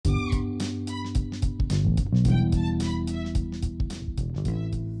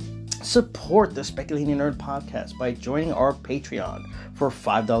Support the Speculating Nerd podcast by joining our Patreon. For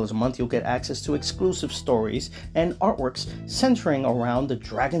 $5 a month, you'll get access to exclusive stories and artworks centering around the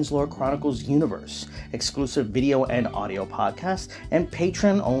Dragon's Lore Chronicles universe, exclusive video and audio podcasts, and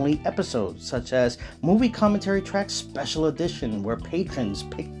patron-only episodes, such as Movie Commentary Track Special Edition, where patrons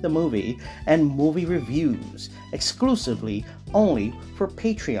pick the movie, and movie reviews, exclusively only for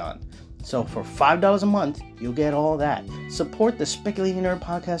Patreon. So for $5 a month, you'll get all that. Support the Speculating Nerd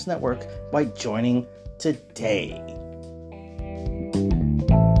Podcast Network by joining today.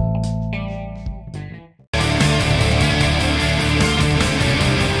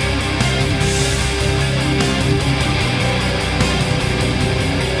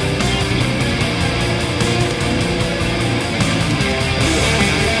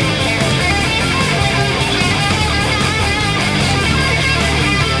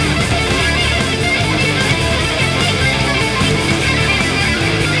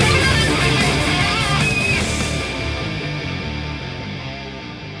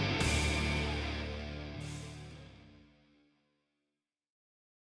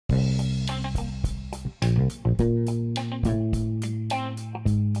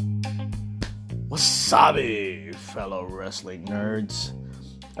 Wasabi, fellow wrestling nerds.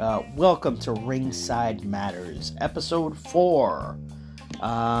 Welcome to Ringside Matters, Ep.4.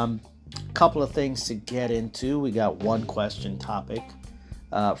 Couple of things to get into. We got one question topic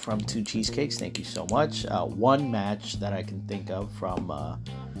from Two Cheesecakes. Thank you so much. One match that I can think of from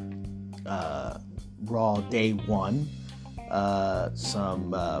Raw Day 1.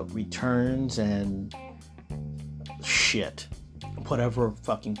 Some returns and shit. Whatever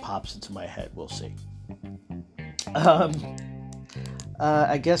fucking pops into my head, we'll see.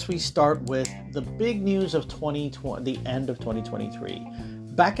 I guess we start with the big news of 2020, the end of 2023.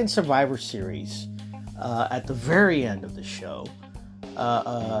 Back in Survivor Series, at the very end of the show,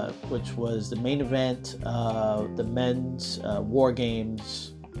 which was the main event, the men's War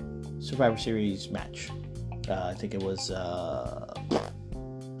Games Survivor Series match. I think it was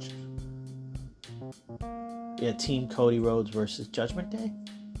Team Cody Rhodes versus Judgment Day,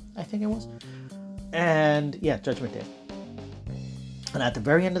 I think it was. And yeah, Judgment Day. And at the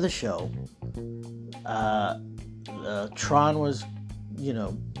very end of the show, Tron was,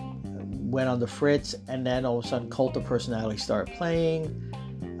 went on the fritz, and then all of a sudden Cult of Personality started playing.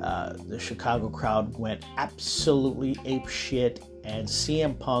 The Chicago crowd went absolutely ape shit, and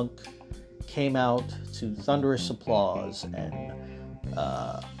CM Punk came out to thunderous applause and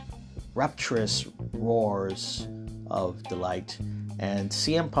rapturous roars of delight, and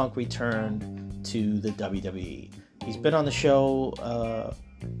CM Punk returned to the WWE. He's been on the show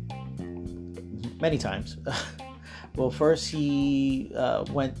many times. Well, first he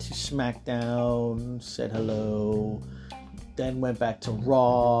went to SmackDown, said hello, then went back to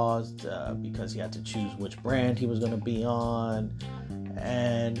Raw because he had to choose which brand he was going to be on,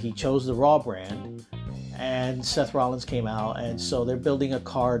 and he chose the Raw brand. And Seth Rollins came out, and so they're building a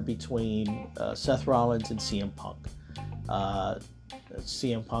card between Seth Rollins and CM Punk.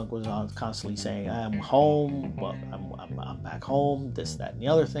 CM Punk was constantly saying, "I'm home, well, I'm back home," this, that, and the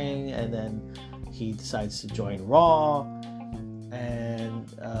other thing. And then he decides to join Raw, and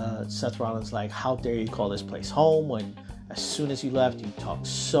Seth Rollins like, "How dare you call this place home when as soon as you left, you talked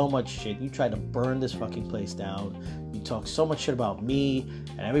so much shit. You tried to burn this fucking place down. You talked so much shit about me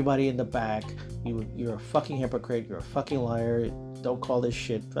and everybody in the back. You're a fucking hypocrite. You're a fucking liar. Don't call this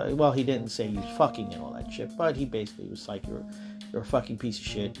shit." Well, he didn't say he's fucking and all that shit, but he basically was like, you're a fucking piece of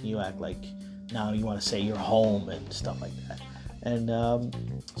shit. And you act like now you want to say you're home and stuff like that. And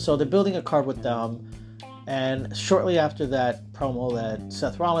so they're building a card with them. And shortly after that promo that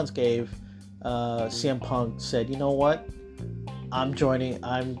Seth Rollins gave, CM Punk said, "You know what? I'm going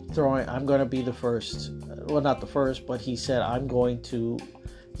to be the first." Well, not the first, but he said,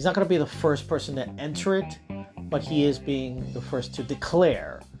 he's not going to be the first person to enter it, but he is being the first to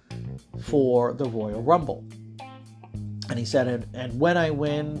declare for the Royal Rumble. And he said, and when I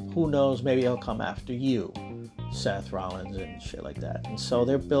win, who knows, maybe I'll come after you, Seth Rollins, and shit like that. And so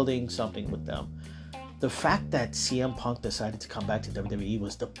they're building something with them. The fact that CM Punk decided to come back to WWE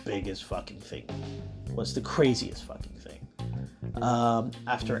was the biggest fucking thing. Was the craziest fucking thing.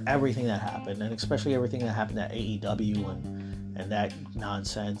 After everything that happened, and especially everything that happened at AEW and that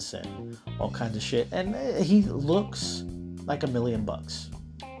nonsense and all kinds of shit. And he looks like $1 million.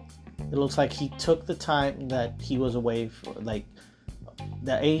 It looks like he took the time that he was away for, like,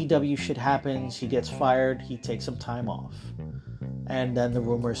 the AEW shit happens, he gets fired, he takes some time off. And then the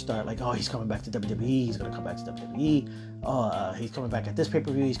rumors start like, oh, he's coming back to WWE, he's going to come back to WWE, oh, he's coming back at this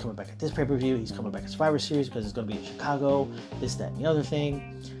pay-per-view, he's coming back at this pay-per-view, he's coming back at Survivor Series because it's going to be in Chicago, this, that, and the other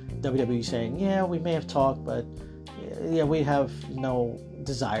thing. WWE saying, yeah, we may have talked, but yeah, we have no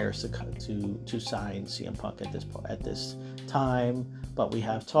desires to sign CM Punk at this time, but we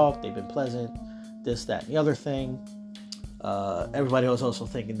have talked. They've been pleasant. This, that, and the other thing. Everybody was also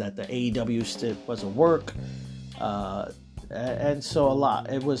thinking that the AEW stint wasn't work, and so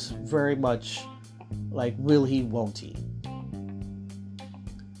it was very much like, will he, won't he?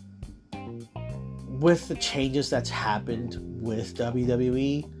 With the changes that's happened with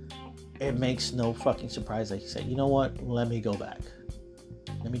WWE, it makes no fucking surprise that he said, you know what, let me go back.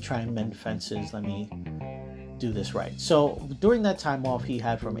 Let me try and mend fences. Let me do this right. So during that time off he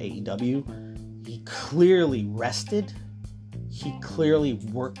had from AEW, he clearly rested. He clearly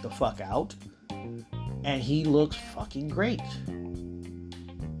worked the fuck out. And he looks fucking great.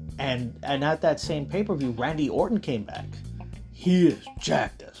 And at that same pay-per-view, Randy Orton came back. He is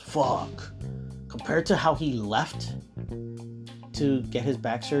jacked as fuck. Compared to how he left to get his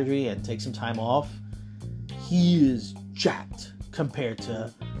back surgery and take some time off, he is jacked compared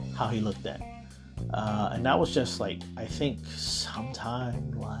to how he looked then. And that was just like, I think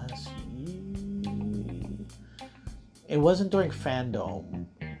sometime last year. It wasn't during Fandom.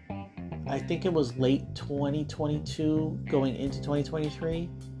 I think it was late 2022 going into 2023,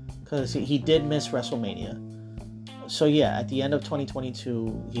 because he did miss WrestleMania. So yeah, at the end of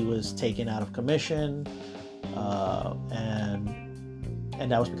 2022, he was taken out of commission, and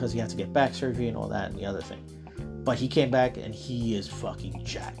that was because he had to get back surgery and all that and the other thing. But he came back and he is fucking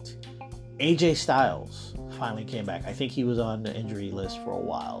jacked. AJ Styles finally came back. I think he was on the injury list for a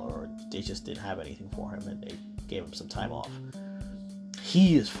while, or they just didn't have anything for him and they gave him some time off.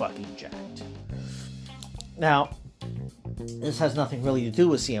 He is fucking jacked. Now, this has nothing really to do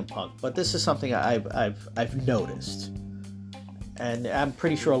with CM Punk, but this is something I've noticed, and I'm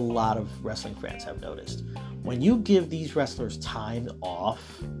pretty sure a lot of wrestling fans have noticed. When you give these wrestlers time off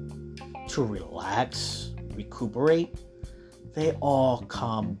to relax, recuperate, they all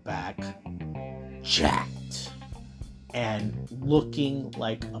come back jacked and looking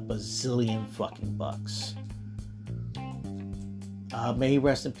like a bazillion fucking bucks. May he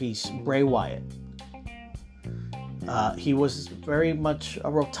rest in peace, Bray Wyatt. He was very much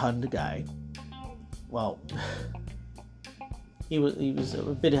a rotund guy. Well, he was a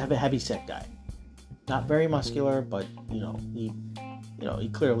bit of a heavy-set guy. Not very muscular, but he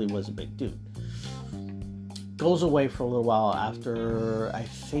clearly was a big dude. Goes away for a little while after, I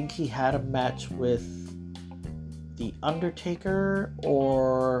think he had a match with The Undertaker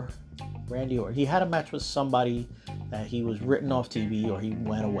or Randy Orton. He had a match with somebody that he was written off TV, or he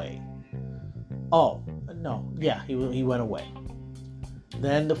went away. Oh, no, yeah, he went away.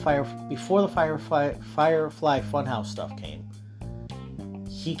 Then before the Firefly Funhouse stuff came,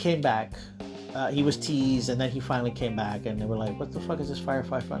 he came back. He was teased, and then he finally came back, and they were like, what the fuck is this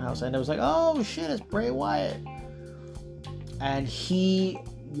Firefly Funhouse? And it was like, oh shit, it's Bray Wyatt. And he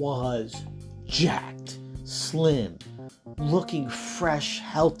was jacked, slim, looking fresh,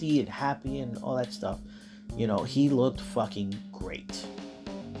 healthy, and happy, and all that stuff. He looked fucking great.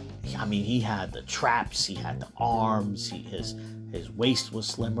 I mean, he had the traps, he had the arms, his waist was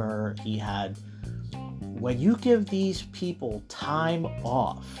slimmer. When you give these people time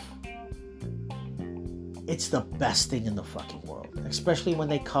off, it's the best thing in the fucking world. Especially when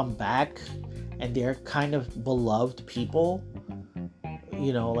they come back and they're kind of beloved people,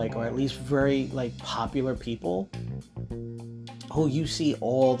 or at least very, popular people who you see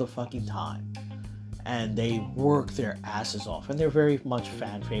all the fucking time. And they work their asses off, and they're very much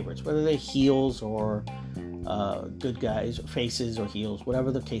fan favorites, whether they're heels or good guys, faces or heels,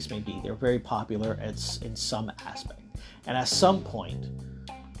 whatever the case may be. They're very popular in some aspect. And at some point,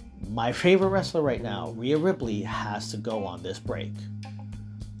 my favorite wrestler right now, Rhea Ripley, has to go on this break.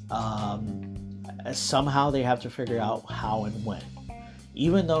 Somehow they have to figure out how and when.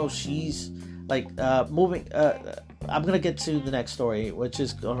 Even though she's moving, I'm gonna get to the next story, which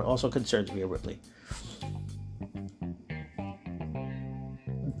is also concerns Rhea Ripley.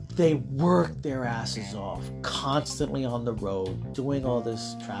 They work their asses off, constantly on the road, doing all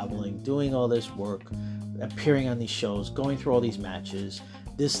this traveling, doing all this work, appearing on these shows, going through all these matches,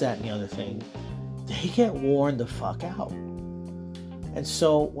 this, that, and the other thing. They get worn the fuck out. And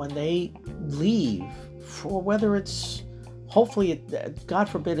so when they leave, for whether it's, hopefully, God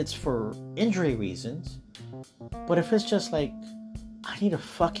forbid it's for injury reasons, but if it's just like, I need a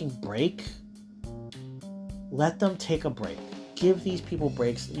fucking break, let them take a break. Give these people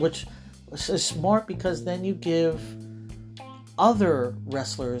breaks, which is smart, because then you give other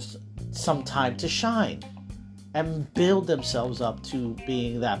wrestlers some time to shine and build themselves up to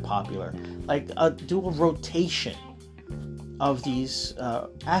being that popular. Do a rotation of these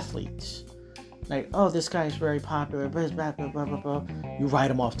athletes. Like, oh, this guy's very popular, blah, blah, blah, blah, blah. You write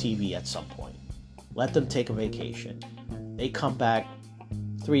them off TV at some point. Let them take a vacation. They come back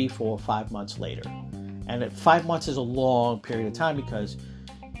 3, 4, 5 months later. And 5 months is a long period of time because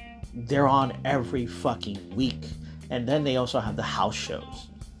they're on every fucking week. And then they also have the house shows.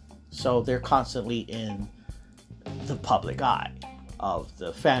 So they're constantly in the public eye of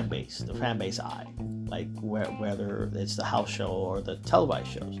the fan base eye. Like whether it's the house show or the televised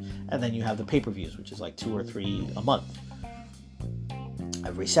shows. And then you have the pay-per-views, which is like 2 or 3 a month.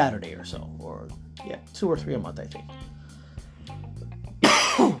 Every Saturday or so. Or, 2 or 3 a month, I think.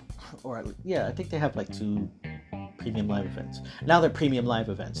 Or, I think they have like 2 premium live events. Now they're premium live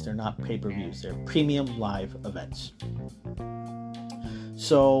events. They're not pay-per-views. They're premium live events.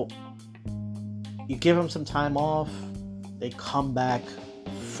 So, you give them some time off. They come back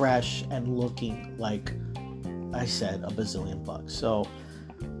fresh and looking like, I said, a bazillion bucks. So,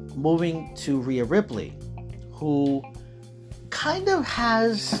 moving to Rhea Ripley, who kind of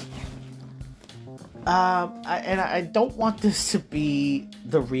has... I don't want this to be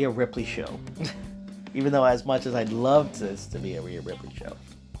the Rhea Ripley show. Even though as much as I'd love this to be a Rhea Ripley show.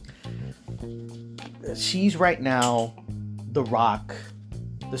 She's right now The Rock,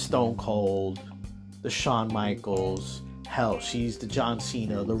 the Stone Cold, the Shawn Michaels. Hell, she's the John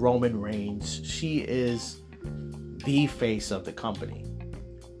Cena, the Roman Reigns. She is the face of the company.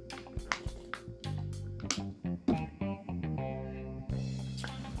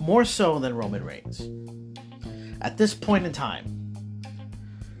 More so than Roman Reigns. At this point in time.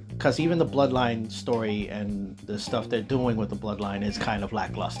 Because even the Bloodline story and the stuff they're doing with the Bloodline is kind of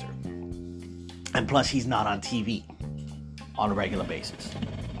lackluster. And plus, he's not on TV on a regular basis.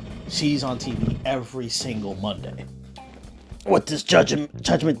 She's on TV every single Monday with this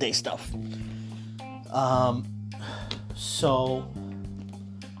Judgment Day stuff. So,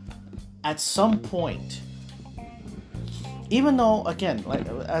 at some point, even though, again, like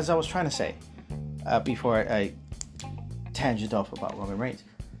as I was trying to say before I tangent off about Roman Reigns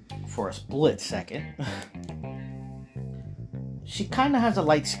for a split second, she kind of has a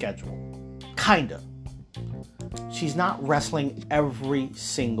light schedule. Kind of. She's not wrestling every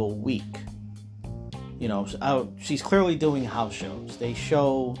single week. You know, she's clearly doing house shows. They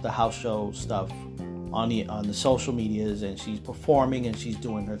show the house show stuff on the social medias, and she's performing and she's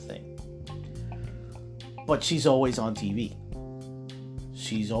doing her thing. But she's always on TV.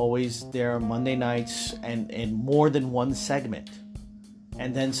 She's always there Monday nights and in more than one segment.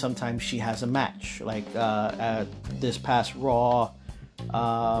 And then sometimes she has a match. Like at this past Raw,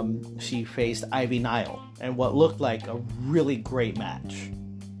 she faced Ivy Nile. And what looked like a really great match.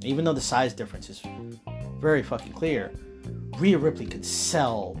 Even though the size difference is very fucking clear, Rhea Ripley could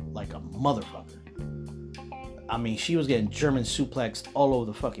sell like a motherfucker. I mean, she was getting German suplexed all over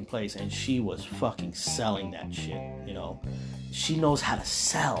the fucking place, and she was fucking selling that shit, you know? She knows how to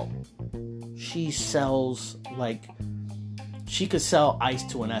sell. She sells like... She could sell ice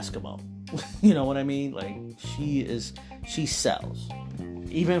to an Eskimo. You know what I mean? Like, she sells.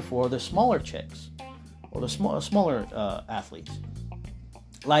 Even for the smaller chicks. Or the smaller athletes.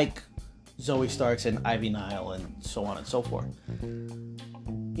 Like Zoe Starks and Ivy Nile and so on and so forth.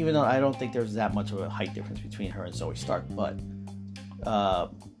 Even though I don't think there's that much of a height difference between her and Zoe Stark, but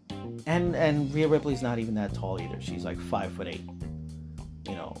and Rhea Ripley's not even that tall either. She's like 5'8".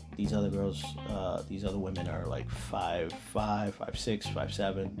 You know, these other girls, these other women are like 5'5", 5'6",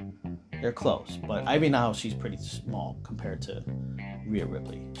 5'7". They're close, but Ivy Nile, she's pretty small compared to Rhea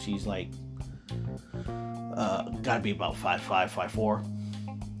Ripley. She's like gotta be about 5'5", 5'4".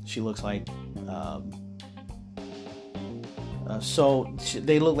 She looks like. So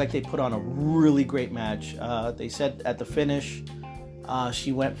they look like they put on a really great match. They said at the finish,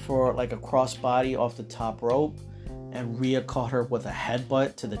 she went for like a crossbody off the top rope, and Rhea caught her with a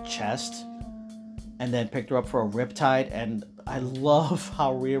headbutt to the chest, and then picked her up for a riptide. And I love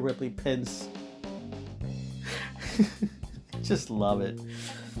how Rhea Ripley pins. Just love it.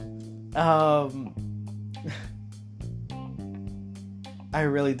 I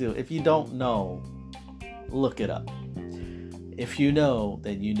really do. If you don't know, look it up. If you know,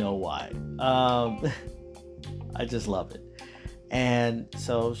 then you know why. I just love it. And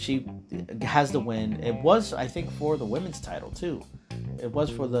so she has the win. It was, I think, for the women's title, too. It was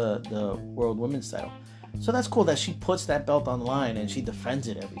for the World Women's title. So that's cool that she puts that belt on the line and she defends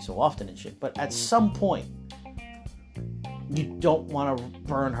it every so often and shit. But at some point, you don't want to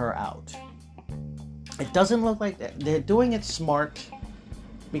burn her out. It doesn't look like that. They're doing it smart.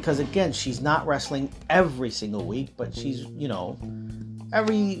 Because, again, she's not wrestling every single week, but she's, you know,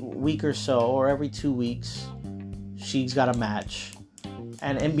 every week or so, or every 2 weeks, she's got a match.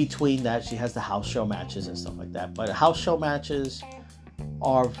 And in between that, she has the house show matches and stuff like that. But house show matches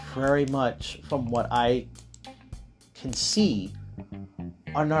are very much, from what I can see,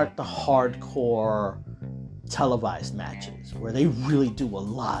 are not the hardcore televised matches where they really do a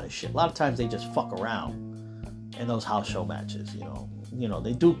lot of shit. A lot of times they just fuck around in those house show matches. You know,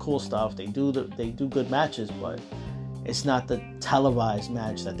 they do cool stuff. They do good matches, but it's not the televised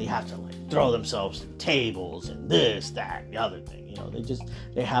match that they have to like throw themselves through tables and this, that, the other thing. You know,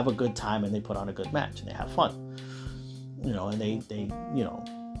 they have a good time and they put on a good match and they have fun. You know, and they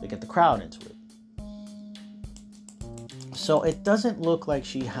get the crowd into it. So it doesn't look like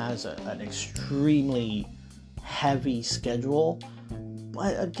she has an extremely heavy schedule.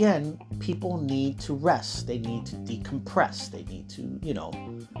 But again, people need to rest. They need to decompress. They need to,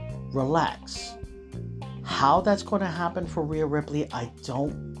 relax. How that's going to happen for Rhea Ripley, I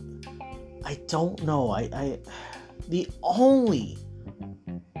don't know.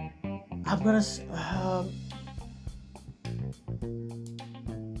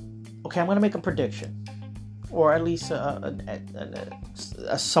 I'm going to make a prediction, or at least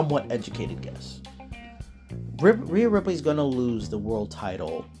a somewhat educated guess. Rhea Ripley's going to lose the world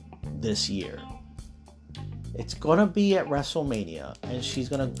title this year. It's going to be at WrestleMania, and she's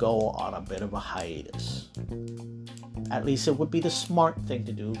going to go on a bit of a hiatus. At least it would be the smart thing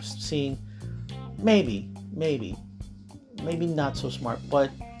to do, seeing maybe not so smart,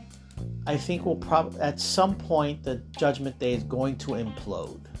 but I think we'll probably, at some point, the Judgment Day is going to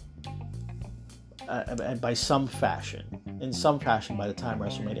implode. In some fashion, by the time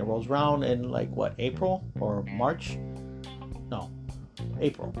WrestleMania rolls around in April or March? No,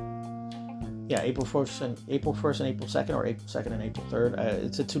 April. Yeah, April 1st and April 2nd, or April 2nd and April 3rd.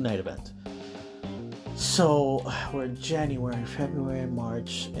 It's a 2-night event. So we're in January, February, and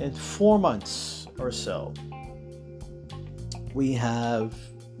March. In 4 months or so, we have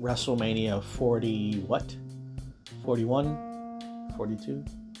WrestleMania 40, 41? 42?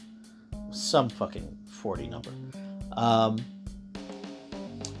 Some fucking 40 number.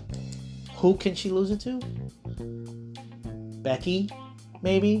 Who can she lose it to? Becky,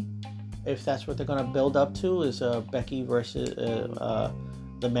 maybe? If that's what they're going to build up to, is Becky versus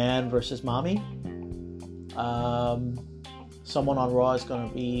the Man versus Mommy. Someone on Raw is going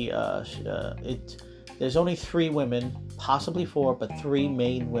to be there's only 3 women, possibly 4, but 3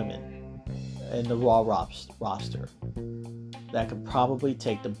 main women in the Raw roster that could probably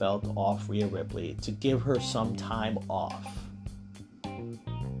take the belt off Rhea Ripley to give her some time off.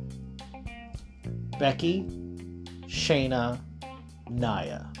 Becky, Shayna,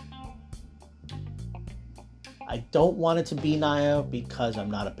 Nia. I don't want it to be Nia because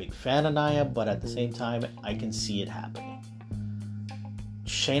I'm not a big fan of Nia, but at the same time, I can see it happening.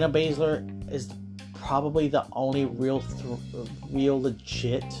 Shayna Baszler is probably the only real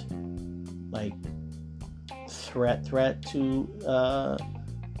legit threat to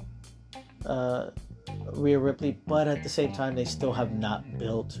Rhea Ripley, but at the same time, they still have not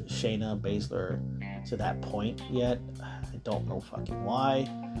built Shayna Baszler to that point yet. I don't know fucking why.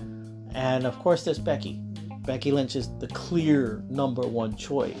 And of course, there's Becky. Becky Lynch is the clear number 1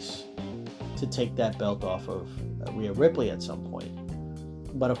 choice to take that belt off of Rhea Ripley at some point.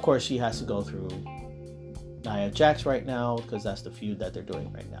 But of course, she has to go through Nia Jax right now, because that's the feud that they're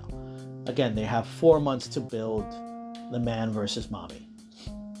doing right now. Again, they have 4 months to build the Man versus Mommy.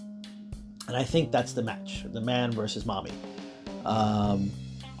 And I think that's the match. The Man versus Mommy.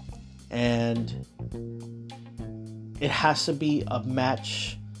 And it has to be a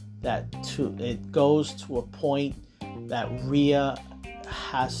match that it goes to a point that Rhea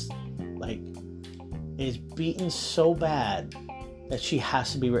is beaten so bad that she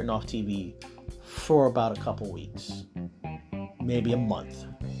has to be written off TV for about a couple weeks, maybe a month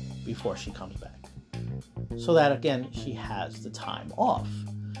before she comes back, so that again she has the time off.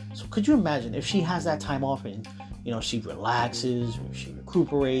 So could you imagine if she has that time off and she relaxes, she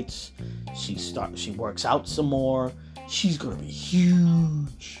recuperates, she works out some more, she's gonna be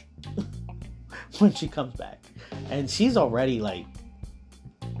huge when she comes back, and she's already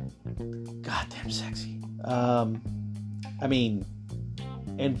goddamn sexy.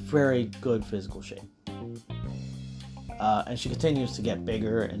 In very good physical shape. And she continues to get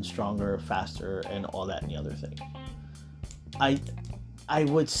bigger and stronger, faster, and all that and the other thing. I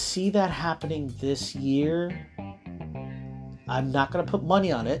would see that happening this year. I'm not going to put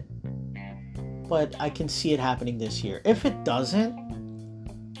money on it, but I can see it happening this year. If it doesn't,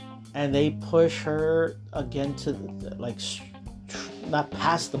 and they push her again to not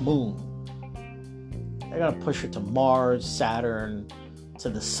past the moon, they're going to push her to Mars, Saturn, to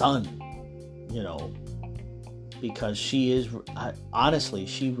the sun, because she is, honestly,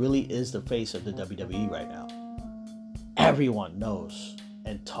 she really is the face of the WWE right now. Everyone knows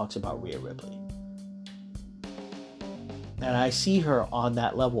and talks about Rhea Ripley. And I see her on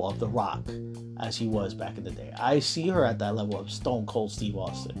that level of The Rock as he was back in the day. I see her at that level of Stone Cold Steve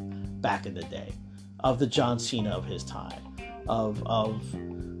Austin back in the day, of the John Cena of his time, of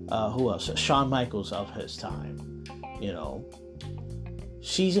who else? Shawn Michaels of his time. You know,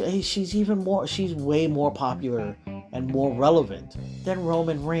 she's way more popular and more relevant than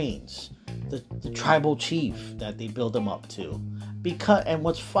Roman Reigns, the tribal chief that they build him up to. And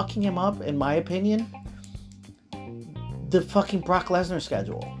what's fucking him up, in my opinion, the fucking Brock Lesnar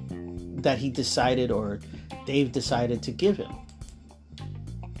schedule that he decided, or Dave decided to give him.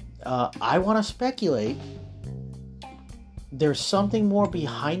 I want to speculate there's something more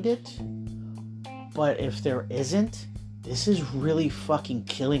behind it, but if there isn't, this is really fucking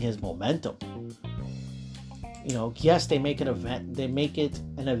killing his momentum. You know, yes, they make it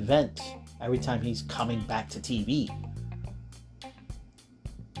an event every time he's coming back to TV.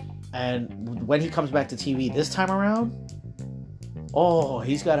 And when he comes back to TV this time around,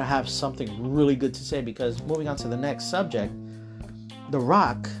 he's got to have something really good to say, because moving on to the next subject, The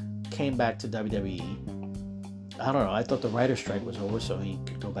Rock came back to WWE. I don't know, I thought the writer's strike was over so he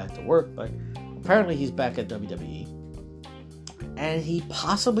could go back to work, but apparently he's back at WWE. And he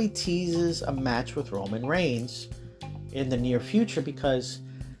possibly teases a match with Roman Reigns in the near future, because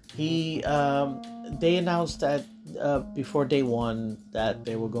they announced that before day one that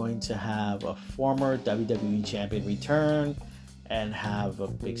they were going to have a former WWE champion return and have a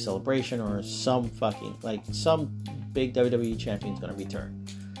big celebration, or some big WWE champion's going to return.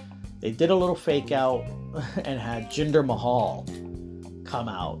 They did a little fake out and had Jinder Mahal come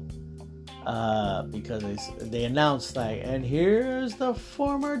out because they announced, like, and here's the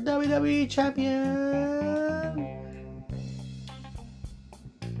former WWE champion.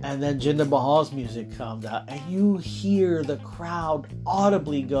 And then Jinder Mahal's music comes out, and you hear the crowd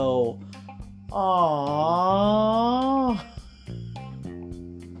audibly go, "Aww,"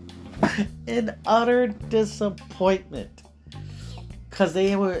 in utter disappointment, because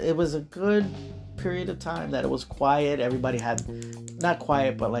it was a good period of time that it was quiet. Everybody had, not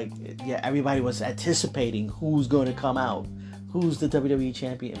quiet, but everybody was anticipating who's going to come out, who's the WWE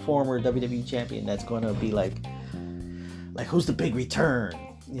champion, former WWE champion, that's going to be like who's the big return.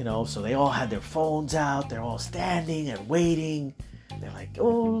 You know, so they all had their phones out. They're all standing and waiting. They're like,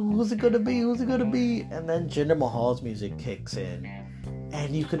 "Oh, who's it gonna be? Who's it gonna be?" And then Jinder Mahal's music kicks in,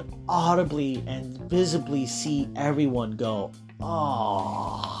 and you can audibly and visibly see everyone go,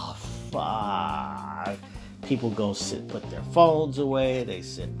 "Oh, fuck!" People put their phones away. They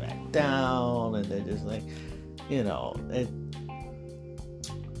sit back down, and they're just like, you know,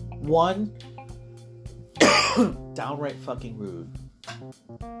 downright fucking rude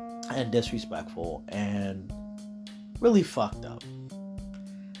and disrespectful and really fucked up.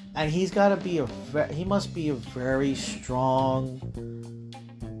 And he must be a very strong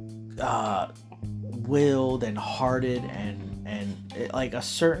willed and hearted and like a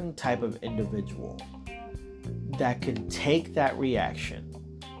certain type of individual that can take that reaction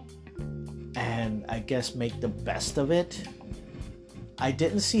and I guess make the best of it. I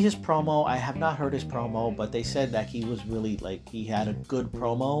didn't see his promo. I have not heard his promo, but they said that he was really, he had a good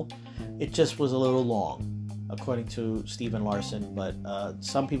promo. It just was a little long, according to Steven Larson, but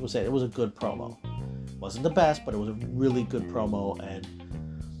some people said it was a good promo. It wasn't the best, but it was a really good promo, and,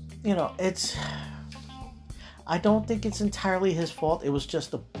 you know, I don't think it's entirely his fault. It was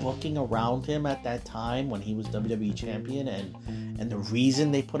just the booking around him at that time when he was WWE champion, and the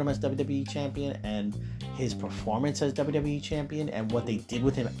reason they put him as WWE champion, and his performance as WWE champion, and what they did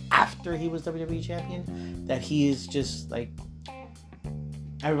with him after he was WWE champion, that he is just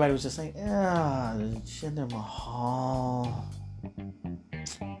everybody was just like, Jinder Mahal,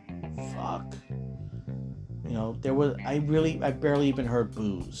 fuck. You know, I barely even heard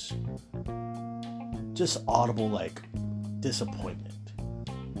boos. Just audible, disappointment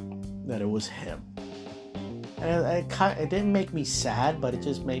that it was him. And it didn't make me sad, but it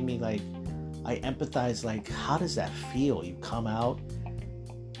just made me, I empathize, how does that feel? You come out,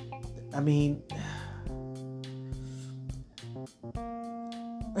 I mean,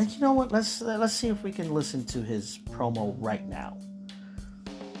 you know what, let's see if we can listen to his promo right now.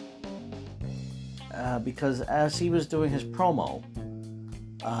 Because as he was doing his promo,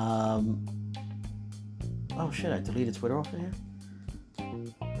 oh shit, I deleted Twitter off of here?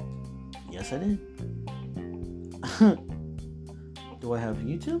 Yes, I did. Do I have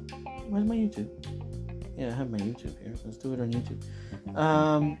YouTube? Where's my YouTube? Yeah, I have my YouTube here. Let's do it on YouTube.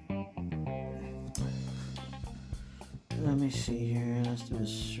 Let me see here. Let's do a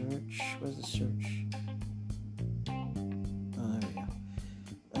search. Where's the search? Oh, there we go.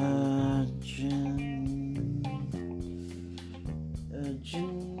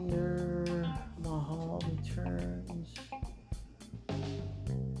 Jinder Mahal returns.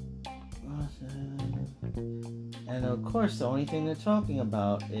 And of course, the only thing they're talking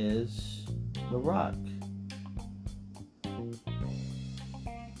about is The Rock.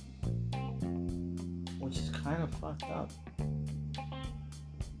 Which is kind of fucked up.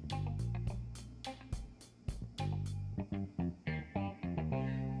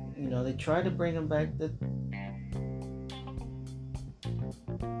 You know, they tried to bring him back.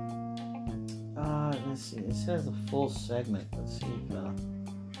 Let's see. It says a full segment. Let's see if.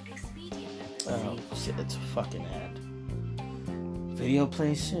 Oh shit! It's a fucking ad. Video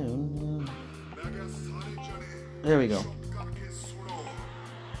play soon. There we go.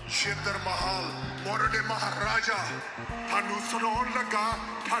 Jinder Mahal, Morade Maharaja, Thanu sunaun laga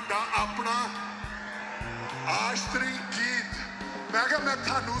thada apna Ashtri Geet. Main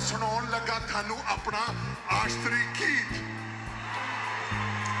thanu sunaun laga thanu apna Ashtri Geet.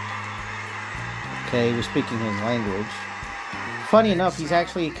 Okay, he was speaking his language. Funny enough, he's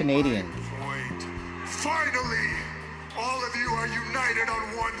actually Canadian. Finally, all of you are united on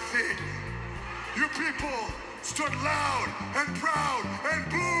one thing. You people stood loud and proud and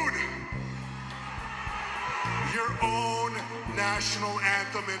booed your own national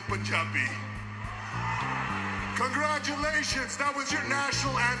anthem in Punjabi. Congratulations, that was your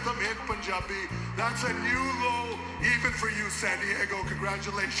national anthem in Punjabi. That's a new low even for you, San Diego.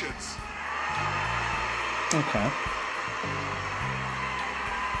 Congratulations. Okay.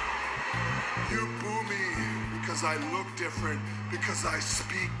 You boo me because I look different, because I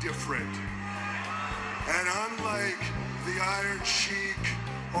speak different. And unlike the Iron Sheik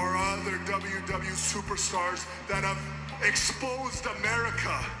or other WW superstars that have exposed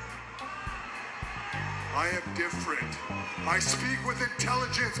America, I am different. I speak with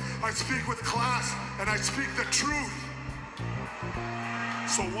intelligence, I speak with class, and I speak the truth.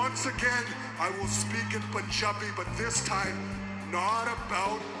 So once again, I will speak in Punjabi, but this time, not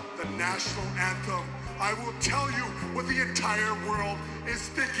about the national anthem. I will tell you what the entire world is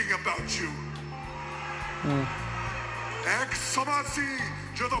thinking about you. Ek sama si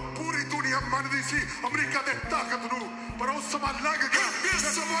ਜਦੋਂ ਪੂਰੀ ਦੁਨੀਆ ਮੰਨਦੀ ਸੀ America ਦੇ ਤਾਕਤ ਨੂੰ ਪਰ ਉਹ ਸਮਾਂ ਲੰਘ ਗਿਆ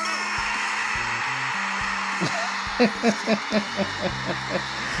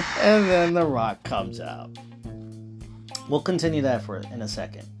And then The Rock comes out. We'll continue that in a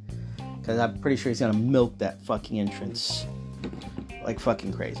second, because I'm pretty sure he's gonna milk that fucking entrance like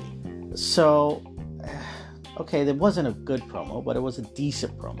fucking crazy. So, okay, there wasn't a good promo, but it was a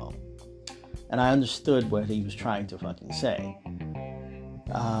decent promo. And I understood what he was trying to fucking say.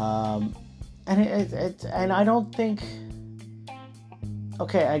 And I don't think...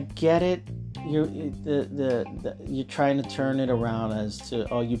 Okay, I get it. You're trying to turn it around as to,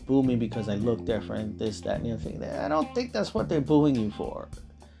 oh, you boo me because I look different, this, that, and the other thing. I don't think that's what they're booing you for.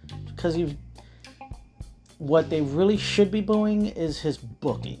 Because what they really should be booing is his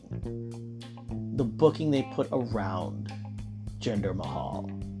booking. The booking they put around Jinder Mahal.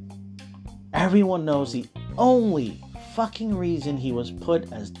 Everyone knows the only fucking reason he was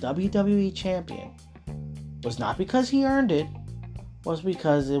put as WWE champion was not because he earned it, was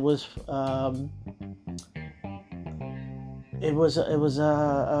because it was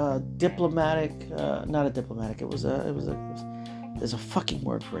a diplomatic, not a diplomatic. There's a fucking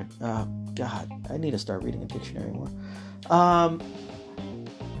word for it. God, I need to start reading a dictionary more.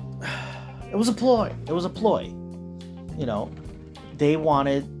 It was a ploy. It was a ploy. You know, they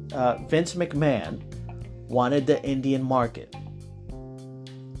wanted. Vince McMahon wanted the Indian market.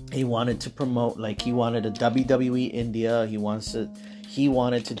 He wanted to promote, like, he wanted a WWE India. He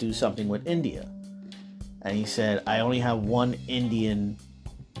wanted to do something with India. And he said, I only have one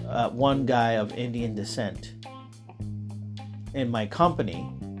guy of Indian descent in my company.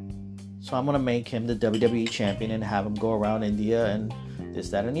 So I'm going to make him the WWE champion and have him go around India and this,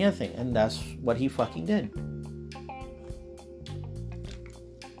 that, and the other thing. And that's what he fucking did.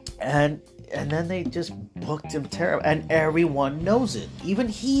 And then they just booked him terrible. And everyone knows it. Even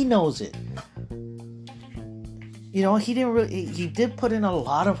he knows it. You know, he did put in a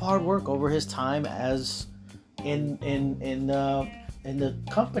lot of hard work over his time as in the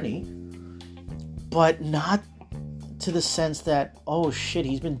company, but not to the sense that, oh shit,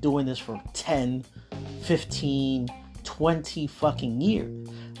 he's been doing this for 10, 15, 20 fucking years.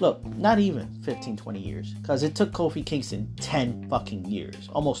 Look, not even 15, 20 years, because it took Kofi Kingston 10 fucking years,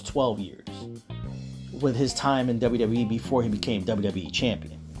 almost 12 years, with his time in WWE before he became WWE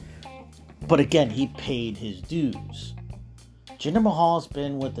champion. But again, he paid his dues. Jinder Mahal's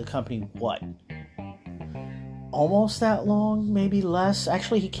been with the company, what? Almost that long, maybe less.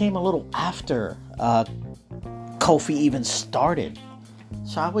 Actually, he came a little after Kofi even started.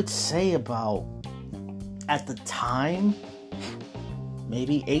 So I would say about, at the time,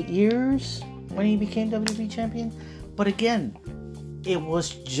 maybe 8 years when he became WWE champion. But again, it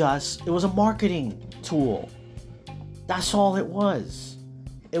was a marketing tool. That's all it was.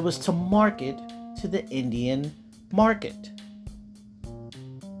 It was to market to the Indian market.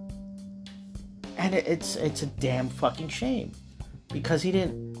 And it's a damn fucking shame, because he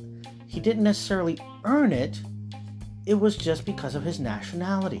didn't necessarily earn it. It was just because of his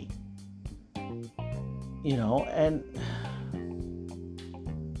nationality. You know, and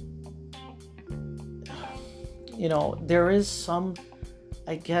you know, there is some,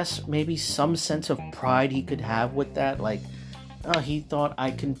 I guess, maybe some sense of pride he could have with that. Like, oh, he thought I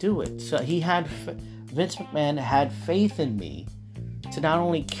can do it. So Vince McMahon had faith in me to not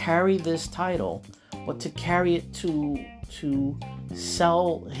only carry this title, but to carry it to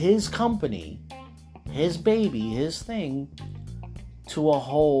sell his company, his baby, his thing, to a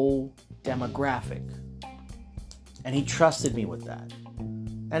whole demographic. And he trusted me with that.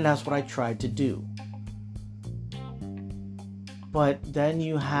 And that's what I tried to do. But then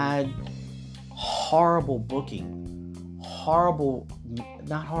you had horrible booking,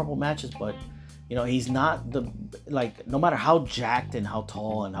 not horrible matches, but, you know, he's not no matter how jacked and how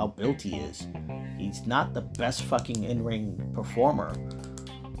tall and how built he is, he's not the best fucking in-ring performer.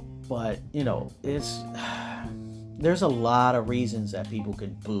 But, you know, there's a lot of reasons that people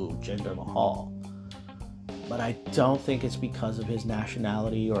could boo Jinder Mahal. But I don't think it's because of his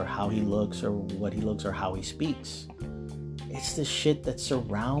nationality or how he looks or what he looks or how he speaks. It's the shit that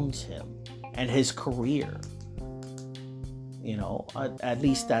surrounds him and his career. You know, at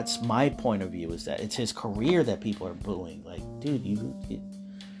least that's my point of view, is that it's his career that people are booing. Like, dude,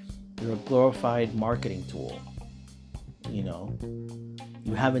 you're a glorified marketing tool. You know,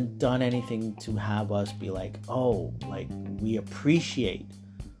 you haven't done anything to have us be like, oh, like, we appreciate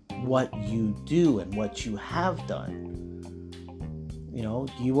what you do and what you have done. You know,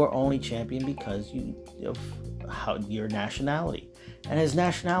 you were only champion because of your nationality, and his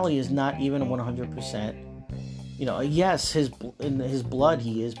nationality is not even 100%. You know, yes, in his blood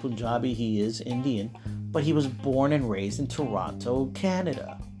he is Punjabi, he is Indian, but he was born and raised in Toronto,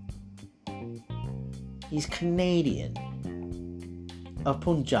 Canada. He's Canadian of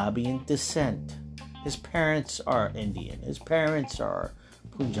Punjabi descent. His parents are Indian. His parents are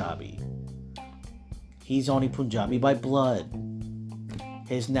Punjabi. He's only Punjabi by blood.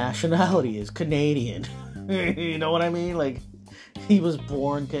 His nationality is Canadian. You know what I mean? Like, he's a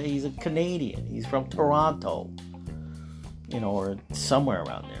Canadian. He's from Toronto. You know, or somewhere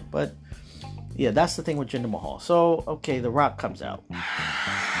around there. But, yeah, that's the thing with Jinder Mahal. So, okay, The Rock comes out to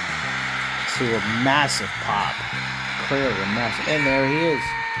a massive pop. Clearly a massive. And there he is.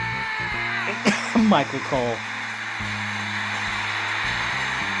 Michael Cole.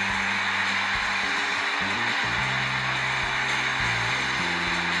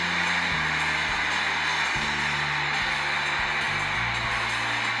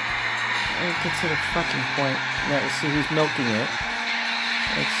 Get to the fucking point. Now, see who's milking it.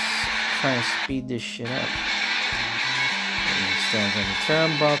 Let's try and speed this shit up. And he stands on the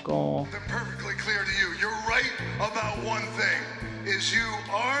turnbuckle. They're perfectly clear to you. You're right about one thing, is you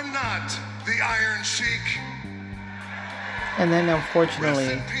are not the Iron Sheik. And then, unfortunately...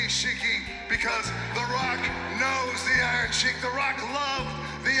 Rest in peace, Sheiky, because The Rock knows the Iron Sheik. The Rock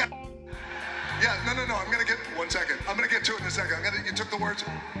loved the... Yeah, no, I'm gonna get, 1 second. I'm gonna get to it in a second. You took the words?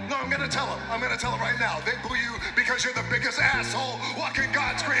 No, I'm gonna tell them right now. They boo you because you're the biggest asshole walking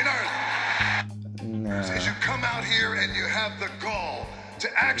God's green earth. No. As you come out here and you have the gall to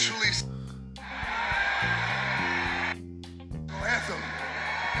actually... Anthem.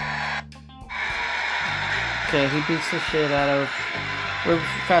 Okay, he beats the shit out of... We're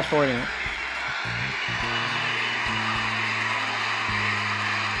fast forwarding it.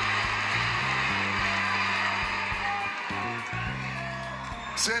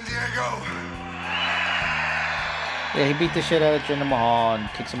 San Diego. Yeah, he beat the shit out of Jinder Mahal and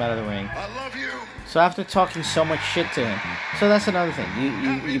kicks him out of the ring. I love you. So after talking so much shit to him, so that's another thing.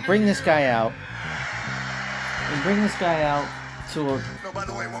 You bring this guy out. You bring this guy out to a... No, by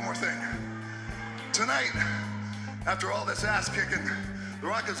the way, one more thing. Tonight, after all this ass kicking, The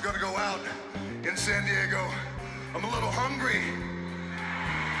Rock is going to go out in San Diego. I'm a little hungry.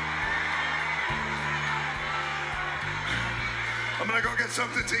 I'm gonna go get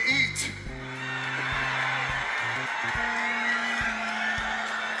something to eat.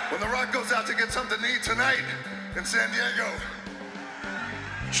 When The Rock goes out to get something to eat tonight in San Diego,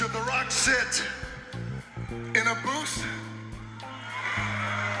 Should The Rock sit in a booth?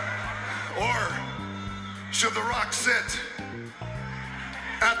 Or should The Rock sit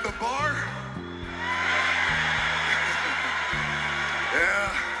at the bar?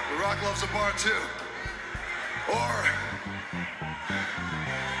 Yeah, The Rock loves a bar too. Or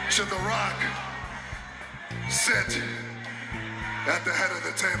should The Rock sit at the head of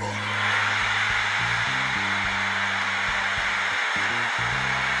the table?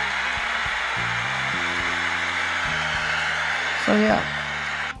 So yeah,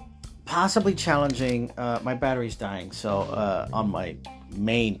 possibly challenging. My battery's dying, so on my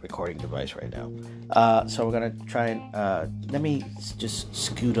main recording device right now. So we're gonna try and let me just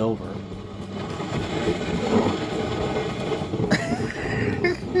scoot over.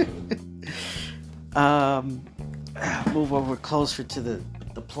 Move over closer to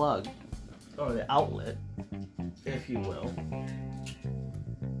the plug or the outlet, if you will.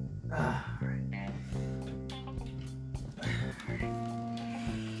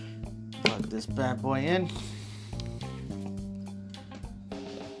 Plug this bad boy in.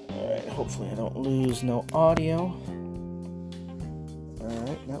 Alright, hopefully I don't lose no audio.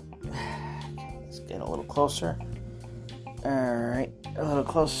 Alright, nope. Okay, let's get a little closer. Alright, a little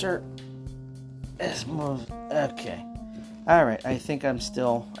closer. Let's move. Okay. Alright, I think I'm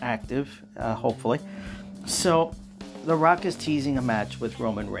still active, hopefully. So, The Rock is teasing a match with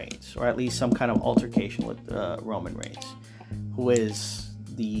Roman Reigns, or at least some kind of altercation with Roman Reigns, who is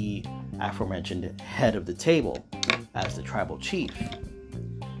the aforementioned head of the table as the tribal chief.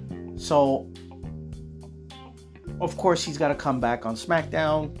 So, of course, he's got to come back on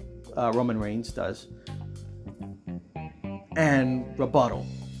SmackDown. Roman Reigns does. And rebuttal.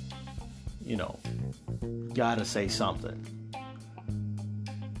 You know, gotta say something.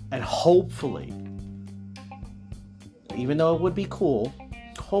 And hopefully, even though it would be cool,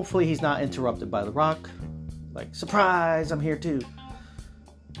 hopefully he's not interrupted by The Rock. Like, surprise, I'm here too.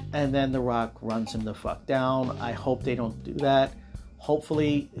 And then The Rock runs him the fuck down. I hope they don't do that.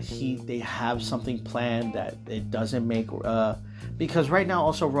 Hopefully they have something planned that it doesn't make... because right now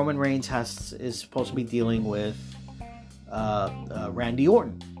also Roman Reigns is supposed to be dealing with Randy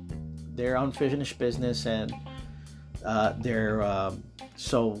Orton. They're unfinished business, and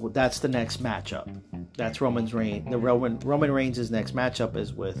so that's the next matchup. That's Roman Reigns' next matchup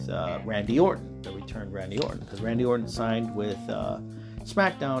is with Randy Orton, the returned Randy Orton, because Randy Orton signed with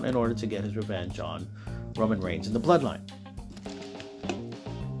SmackDown in order to get his revenge on Roman Reigns and the Bloodline.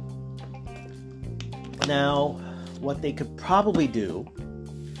 Now, what they could probably do,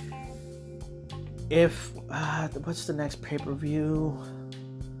 if what's the next pay-per-view?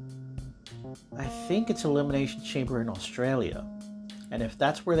 I think it's Elimination Chamber in Australia. And if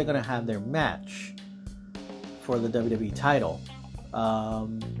that's where they're going to have their match for the WWE title,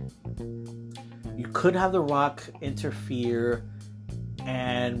 you could have The Rock interfere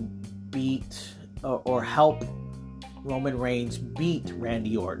and beat or help Roman Reigns beat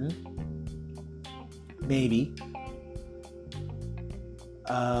Randy Orton. Maybe.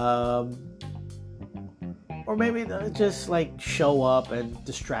 Or maybe just like show up and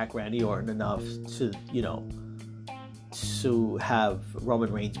distract Randy Orton enough to, to have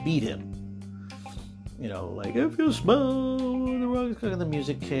Roman Reigns beat him. Like, if you smell The Rock's cooking, the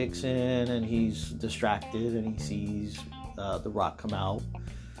music kicks in and he's distracted and he sees The Rock come out.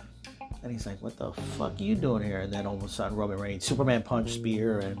 And he's like, what the fuck are you doing here? And then all of a sudden Roman Reigns Superman punch,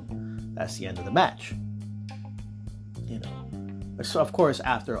 spear, and that's the end of the match. So of course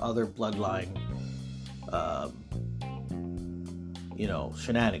after other bloodline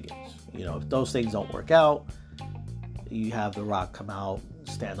shenanigans. If those things don't work out, you have The Rock come out,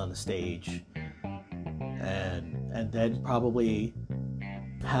 stand on the stage, and then probably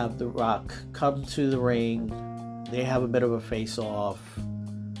have The Rock come to the ring. They have a bit of a face-off,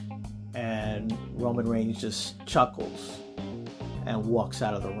 and Roman Reigns just chuckles and walks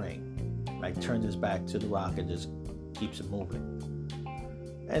out of the ring, like turns his back to The Rock and just keeps it moving.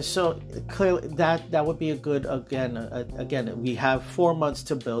 And so clearly that would be a good, again, we have 4 months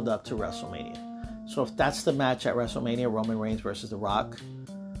to build up to WrestleMania. So if that's the match at WrestleMania, Roman Reigns versus The Rock,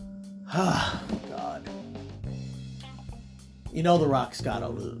 God. The Rock's gotta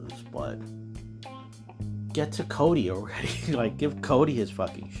lose, but get to Cody already. Like, give Cody his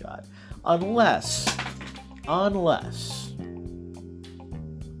fucking shot. Unless,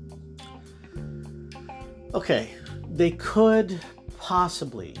 okay, they could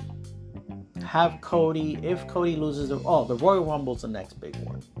possibly have Cody, if Cody loses the Royal Rumble's the next big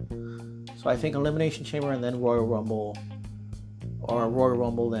one. So I think Elimination Chamber and then Royal Rumble, or Royal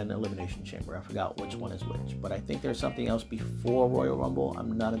Rumble, then Elimination Chamber. I forgot which one is which, but I think there's something else before Royal Rumble.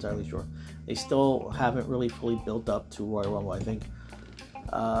 I'm not entirely sure. They still haven't really fully built up to Royal Rumble. I think,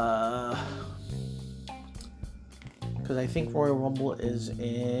 because I think Royal Rumble is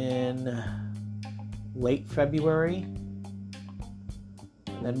in late February,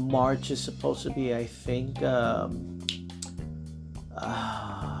 and then March is supposed to be, I think,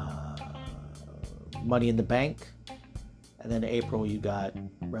 Money in the Bank. And then April, you got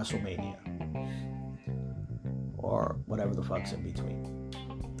WrestleMania. Or whatever the fuck's in between.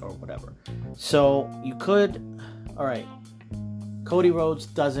 Or whatever. So, you could... Alright. Cody Rhodes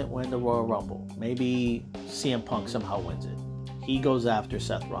doesn't win the Royal Rumble. Maybe CM Punk somehow wins it. He goes after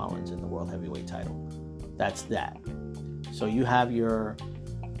Seth Rollins in the World Heavyweight title. That's that. So, you have your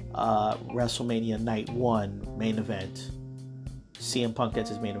WrestleMania Night 1 main event. CM Punk gets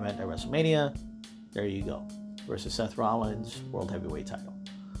his main event at WrestleMania. There you go. Versus Seth Rollins, World Heavyweight title.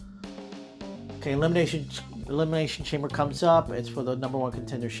 Okay, Elimination Chamber comes up. It's for the number one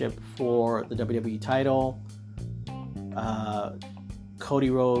contendership for the WWE title.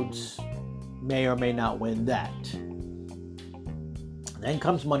 Cody Rhodes may or may not win that. Then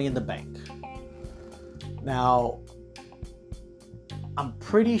comes Money in the Bank. Now, I'm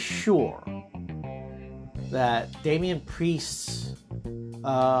pretty sure that Damian Priest's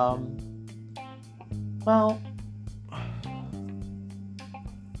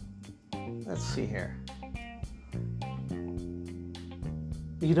let's see here.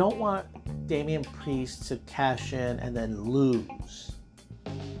 You don't want Damian Priest to cash in and then lose.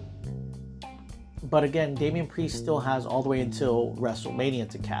 But again, Damian Priest still has all the way until WrestleMania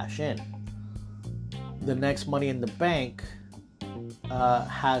to cash in. The next Money in the Bank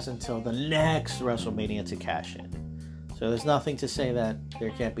has until the next WrestleMania to cash in. So there's nothing to say that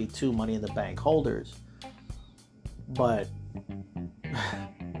there can't be two Money in the Bank holders. But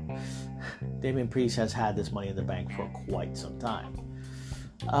Damian Priest has had this Money in the Bank for quite some time.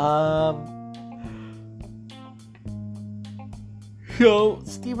 So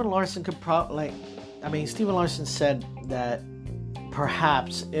Stephen Larson could probably, Stephen Larson said that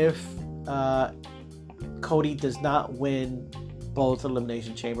perhaps if Cody does not win both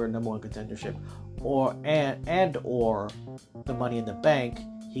Elimination Chamber and number one contendership, or the Money in the Bank,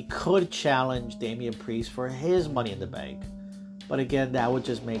 he could challenge Damian Priest for his Money in the Bank. But again, that would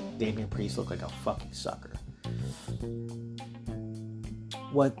just make Damian Priest look like a fucking sucker.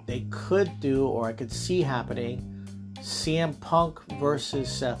 What they could do, or I could see happening, CM Punk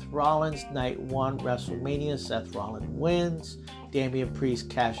versus Seth Rollins, Night 1, WrestleMania. Seth Rollins wins. Damian Priest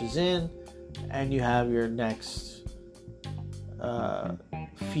cashes in. And you have your next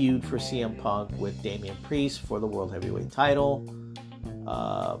feud for CM Punk with Damian Priest for the World Heavyweight title.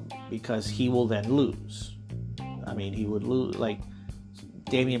 Because he will then lose. He would lose,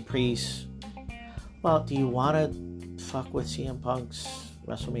 Damian Priest. Well, do you want to fuck with CM Punk's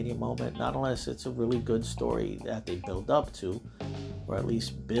WrestleMania moment? Not unless it's a really good story that they build up to, or at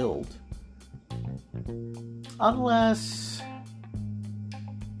least build. Unless,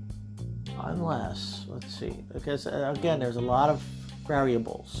 let's see, because again, there's a lot of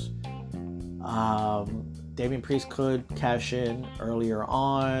variables. Damian Priest could cash in earlier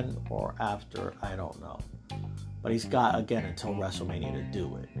on or after, I don't know. But he's got, again, until WrestleMania to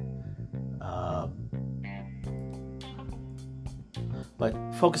do it. But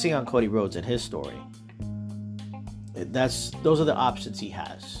focusing on Cody Rhodes and his story, those are the options he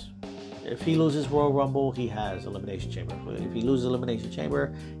has. If he loses Royal Rumble, he has Elimination Chamber. If he loses Elimination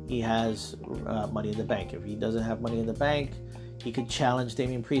Chamber, he has Money in the Bank. If he doesn't have Money in the Bank, he could challenge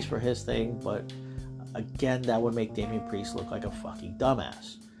Damian Priest for his thing, but again, that would make Damian Priest look like a fucking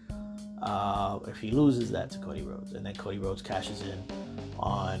dumbass. If he loses that to Cody Rhodes, and then Cody Rhodes cashes in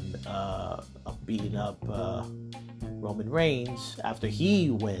on a beaten up Roman Reigns after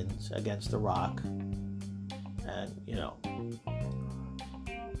he wins against The Rock, and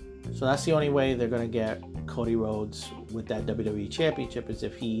so that's the only way they're going to get Cody Rhodes with that WWE Championship, is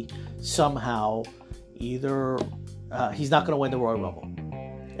if he somehow either he's not going to win the Royal Rumble.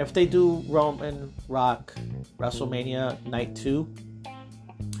 If they do Roman Rock WrestleMania Night 2,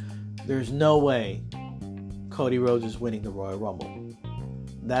 there's no way Cody Rhodes is winning the Royal Rumble.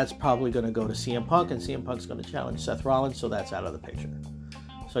 That's probably going to go to CM Punk, and CM Punk's going to challenge Seth Rollins, so that's out of the picture.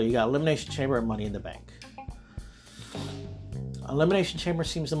 So you got Elimination Chamber and Money in the Bank. Elimination Chamber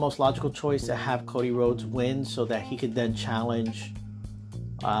seems the most logical choice, to have Cody Rhodes win so that he could then challenge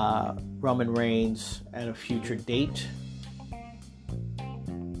Roman Reigns at a future date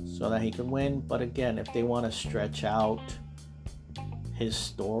so that he can win. But again, if they want to stretch out his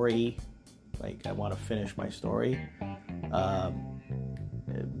story, I want to finish my story,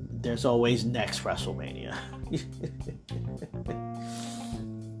 there's always next WrestleMania.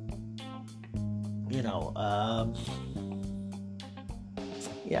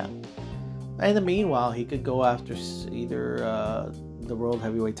 Yeah. In the meanwhile, he could go after either the World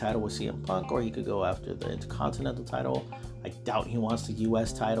Heavyweight title with CM Punk, or he could go after the Intercontinental title. I doubt he wants the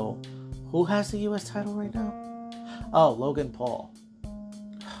U.S. title. Who has the U.S. title right now? Oh, Logan Paul.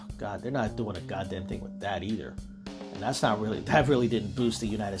 Oh, God, they're not doing a goddamn thing with that either. And that really didn't boost the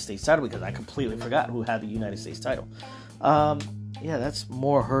United States title, because I completely forgot who had the United States title. Yeah, that's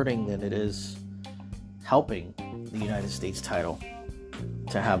more hurting than it is helping the United States title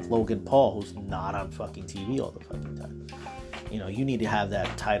to have Logan Paul, who's not on fucking TV all the fucking time. You need to have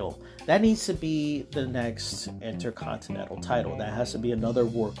that title. That needs to be the next Intercontinental title. That has to be another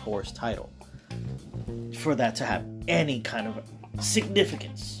workhorse title for that to have any kind of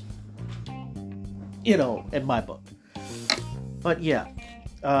significance, in my book. But yeah,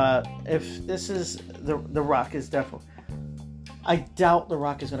 if this is the Rock is definitely, I doubt the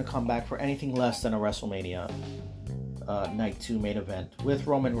Rock is going to come back for anything less than a WrestleMania Night 2 main event with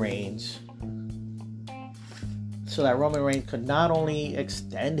Roman Reigns, so that Roman Reigns could not only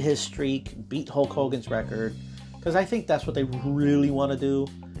extend his streak, beat Hulk Hogan's record, because I think that's what they really want to do,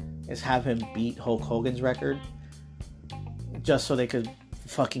 is have him beat Hulk Hogan's record, just so they could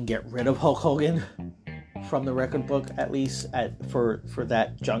fucking get rid of Hulk Hogan from the record book, at least for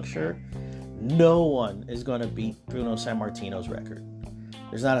that juncture. No one is going to beat Bruno Sammartino's record.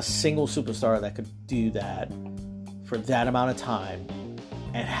 There's not a single superstar that could do that for that amount of time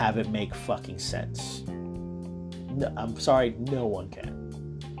and have it make fucking sense. No, I'm sorry, no one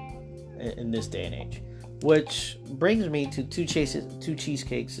can in this day and age. Which brings me to Two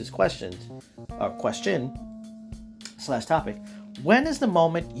Cheesecakes' question / topic. When is the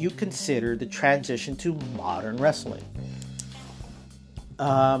moment you consider the transition to modern wrestling?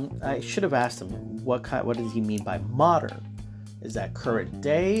 I should have asked him what does he mean by modern? Is that current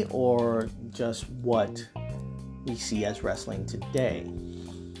day or just what we see as wrestling today?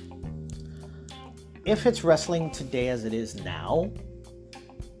 If it's wrestling today as it is now,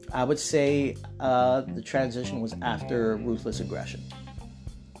 I would say the transition was after Ruthless Aggression.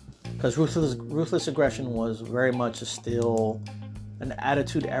 Because Ruthless Aggression was very much still an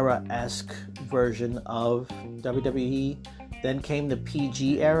Attitude Era-esque version of WWE. Then came the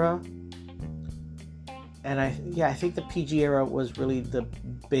PG era. And I think the PG era was really the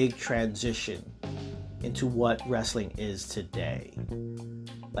big transition into what wrestling is today.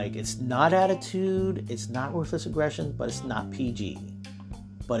 Like, it's not Attitude, it's not Ruthless Aggression, but it's not PG.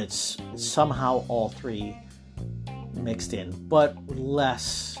 But it's somehow all three mixed in, but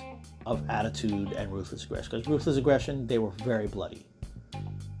less of Attitude and Ruthless Aggression. Because Ruthless Aggression, they were very bloody.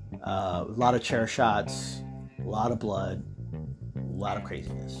 A lot of chair shots, a lot of blood, a lot of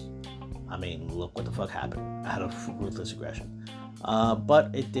craziness. I mean, look what the fuck happened out of Ruthless Aggression.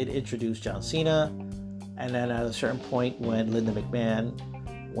 But it did introduce John Cena. And then at a certain point, when Linda McMahon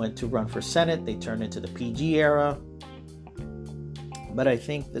went to run for Senate, they turned into the PG era. But I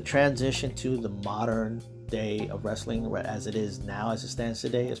think the transition to the modern day of wrestling, as it is now, as it stands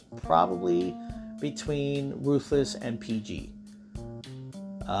today, is probably between Ruthless and PG.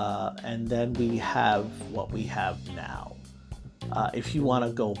 And then we have what we have now. If you want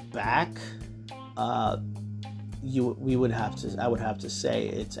to go back, I would have to say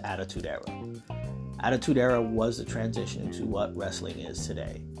it's Attitude Era. Attitude Era was the transition into what wrestling is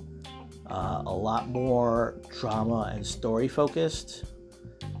today. A lot more drama and story focused,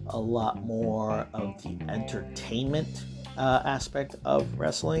 a lot more of the entertainment aspect of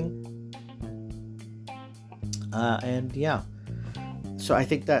wrestling, and yeah. So I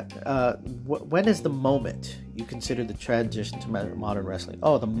think that when is the moment you consider the transition to modern wrestling?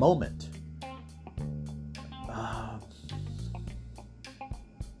 Oh, the moment.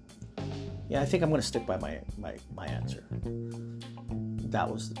 Yeah, I think I'm going to stick by my answer. That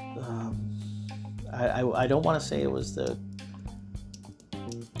was. I don't want to say it was the.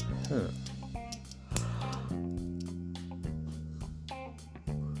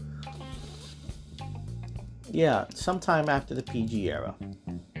 Yeah, sometime after the PG era.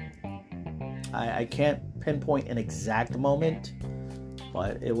 I can't pinpoint an exact moment,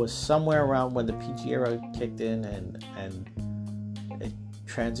 but it was somewhere around when the PG era kicked in and it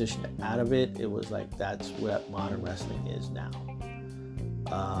transitioned out of it. It was like, that's what modern wrestling is now.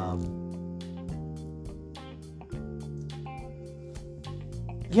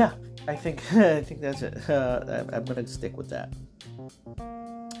 Yeah, I think that's it. I'm gonna stick with that.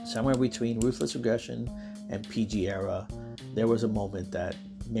 Somewhere between Ruthless Aggression and PG era, there was a moment that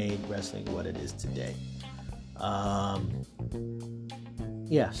made wrestling what it is today.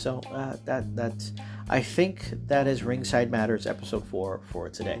 yeah, so that's I think that is Ringside Matters episode 4 for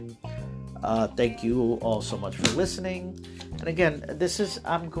today. Thank you all so much for listening. And again,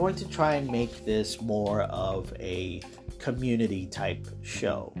 I'm going to try and make this more of a community type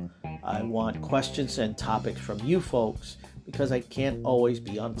show. I want questions and topics from you folks because I can't always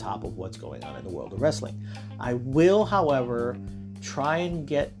be on top of what's going on in the world of wrestling. I will, however, try and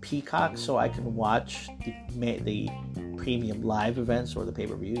get Peacock so I can watch the premium live events, or the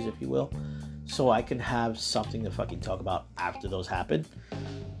pay-per-views, if you will, so I can have something to fucking talk about after those happen.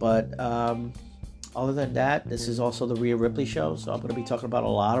 But other than that, this is also the Rhea Ripley show, so I'm going to be talking about a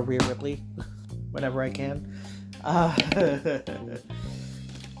lot of Rhea Ripley whenever I can.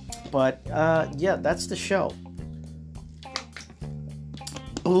 But yeah, that's the show.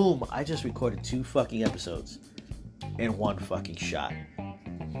 Boom! I just recorded 2 fucking episodes in one fucking shot.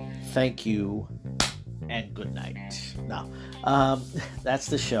 Thank you and good night. Now, that's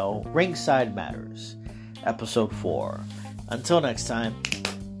the show. Ringside Matters, episode 4. Until next time,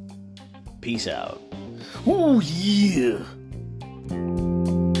 peace out. Oh yeah!